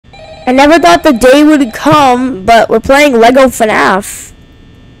I never thought the day would come, but we're playing Lego FNAF.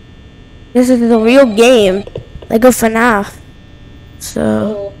 This is the real game. Lego FNAF.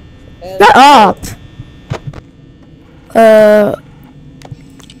 So, shut up. Lego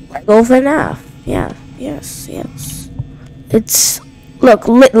FNAF. Yeah, yes. It's, look,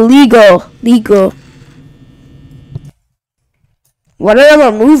 legal. One of them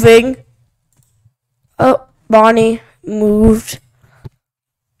are moving. Oh, Bonnie moved.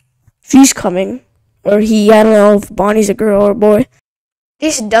 She's coming. Or he, I don't know if Bonnie's a girl or a boy.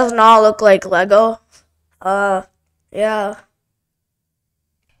 This does not look like Lego. Yeah.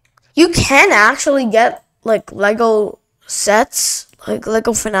 You can actually get, like, Lego sets. Like,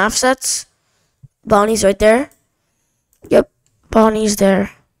 Lego FNAF sets. Bonnie's right there. Yep, Bonnie's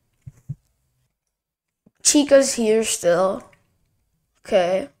there. Chica's here still.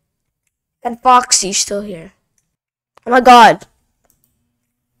 Okay. And Foxy's still here. Oh my god.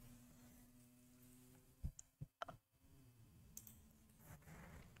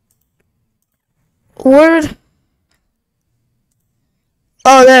 Word.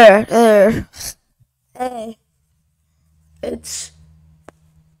 Oh, there. Hey. It's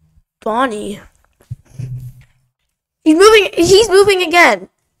Bonnie. He's moving again.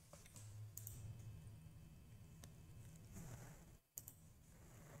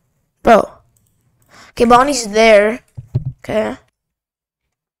 Bro. Okay, Bonnie's there. Okay.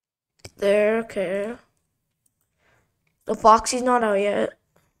 There, okay. The Foxy's not out yet.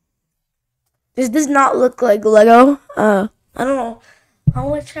 This does not look like Lego. I don't know how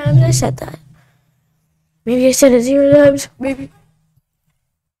much times I said that. Maybe I said it 0 times. Maybe.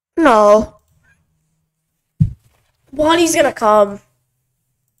 No. Bonnie's gonna come.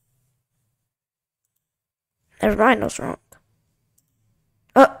 Never mind, I was wrong.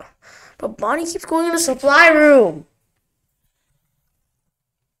 But Bonnie keeps going in the supply room.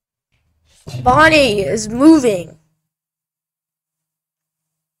 Bonnie is moving.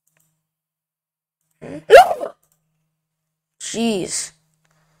 Jeez.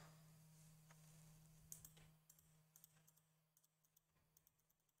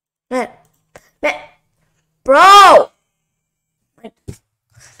 Man. Bro!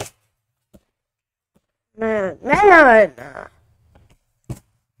 Man.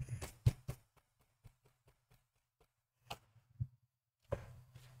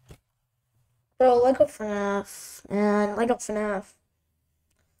 Bro, Lego FNAF. Man, Lego FNAF.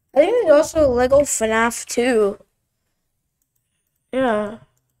 I think there's also Lego FNAF 2. Yeah.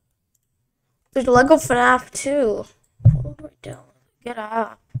 There's Lego FNAF 2. Hold right down. Get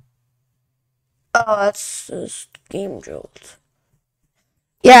up. Oh, that's just Game Jolt.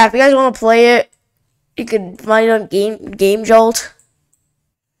 Yeah, if you guys want to play it, you can find it on Game Jolt.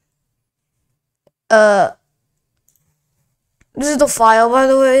 This is the file, by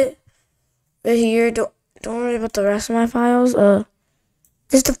the way. Right here. Don't worry about the rest of my files.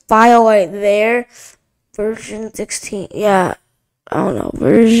 This is the file right there. Version 16. Yeah. I don't know.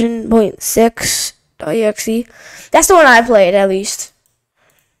 Version 0.6.exe. That's the one I played, at least.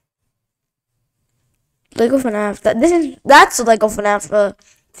 Lego FNAF. That's Lego FNAF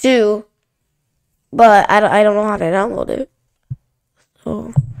 2. But I don't know how to download it.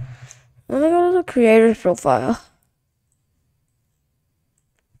 So let me go to the creator's profile.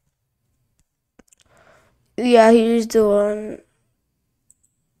 Yeah, here's the one.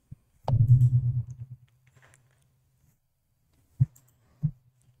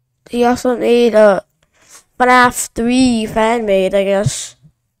 He also made a FNAF 3 fan made, I guess.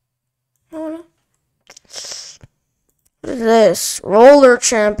 I don't know. What is this? Roller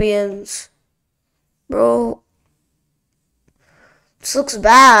Champions. Bro. This looks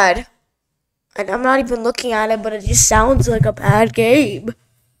bad. And I'm not even looking at it, but it just sounds like a bad game.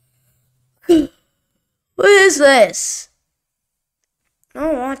 What is this? I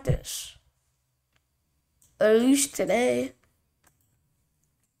don't want this. At least today.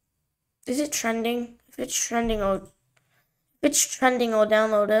 Is it trending? If it's trending, I'll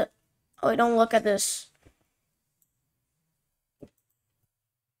download it. Oh, don't look at this.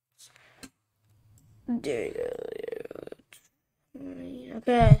 There you go.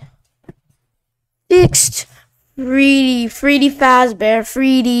 Okay. Fixed. Freddy Fazbear.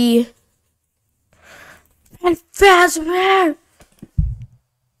 Freddy. And Fazbear.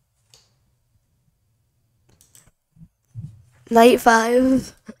 Night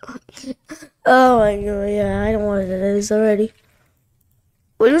 5. Oh my god, yeah, I know what it is already.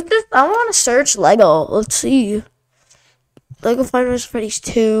 What is this? I want to search Lego. Let's see. Lego Five Nights at Freddy's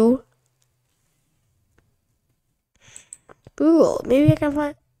 2. Google. Maybe I can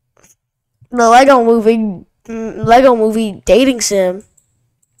find the Lego movie dating sim.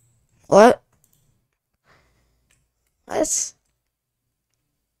 What? What?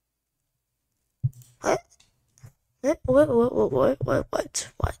 What?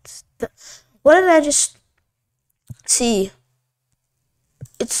 What did I just see?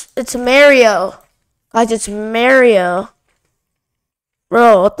 It's Mario. Guys, it's Mario.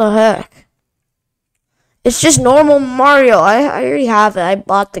 Bro, what the heck? It's just normal Mario. I already have it. I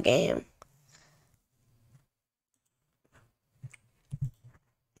bought the game.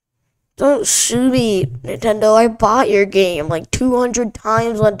 Don't sue me, Nintendo. I bought your game like 200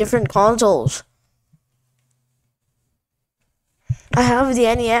 times on different consoles. I have the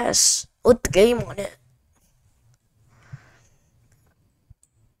NES with the game on it.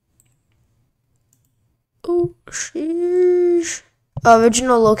 Oh, sheesh.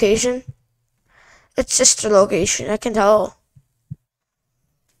 Original location. It's sister location. I can tell.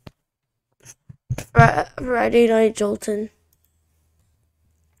 Friday Night Jolton.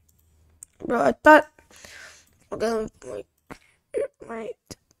 Bro, I thought. Okay,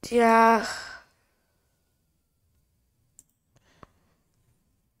 wait. Yeah.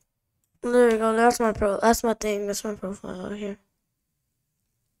 There we go. That's my That's my thing. That's my profile right here.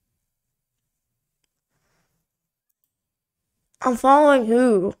 I'm following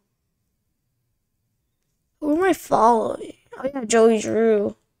who? Who am I following? Oh yeah, Joey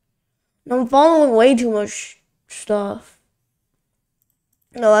Drew. No, I'm following way too much stuff.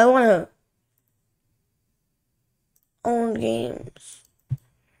 No, I wanna own games.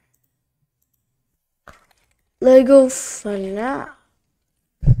 Lego fnaf.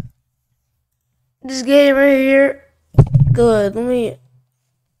 This game right here, good. Let me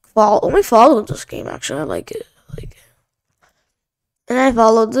follow this game. Actually, I like it. And I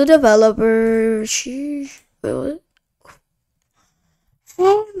followed the developer. Sheesh. Wait, what?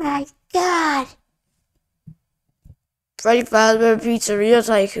 Oh my god. Freddy Fazbear Pizzeria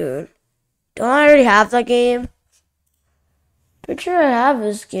Tycoon. Don't I already have that game? Pretty sure I have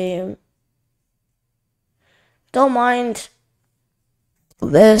this game. Don't mind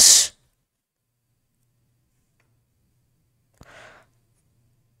this.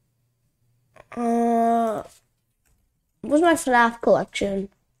 What's my FNAF collection?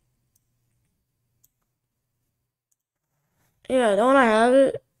 Yeah, don't I have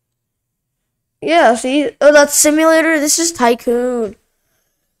it? Yeah, see? Oh, that's Simulator. This is Tycoon.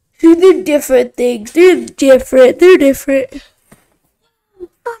 See, they're different things. They're different. Oh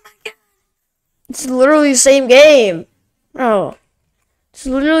my god. It's literally the same game. Oh. It's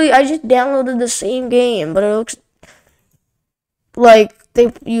literally, I just downloaded the same game, but it looks like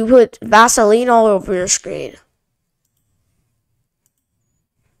you put Vaseline all over your screen.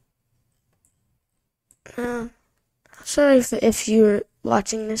 Sorry if you're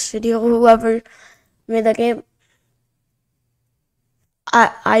watching this video, whoever made that game.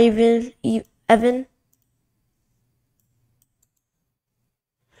 Evan.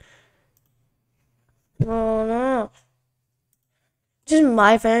 Oh no. This is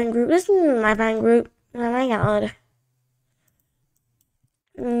my fan group. This is my fan group. Oh my god.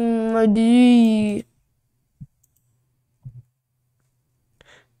 My D.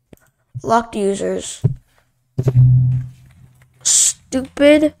 Locked users.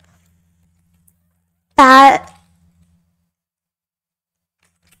 Stupid. Fat.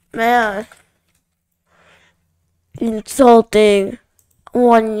 Man. Insulting.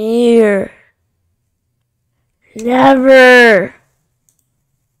 1 year. Never.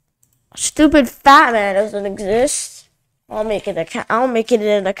 Stupid fat man doesn't exist. I'll make it account. I'll make it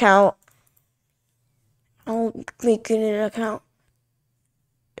an account. I'll make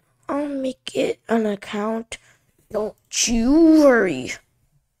it an account. Don't you worry.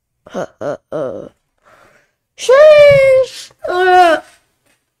 Sheesh.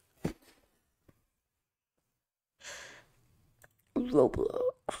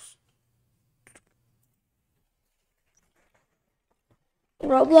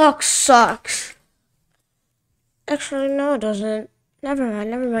 Roblox sucks. Actually, no, it doesn't. Never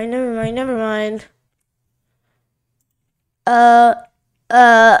mind.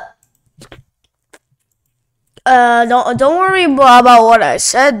 Don't worry about what I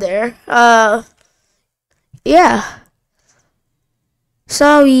said there. Yeah.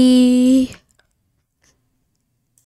 Sorry.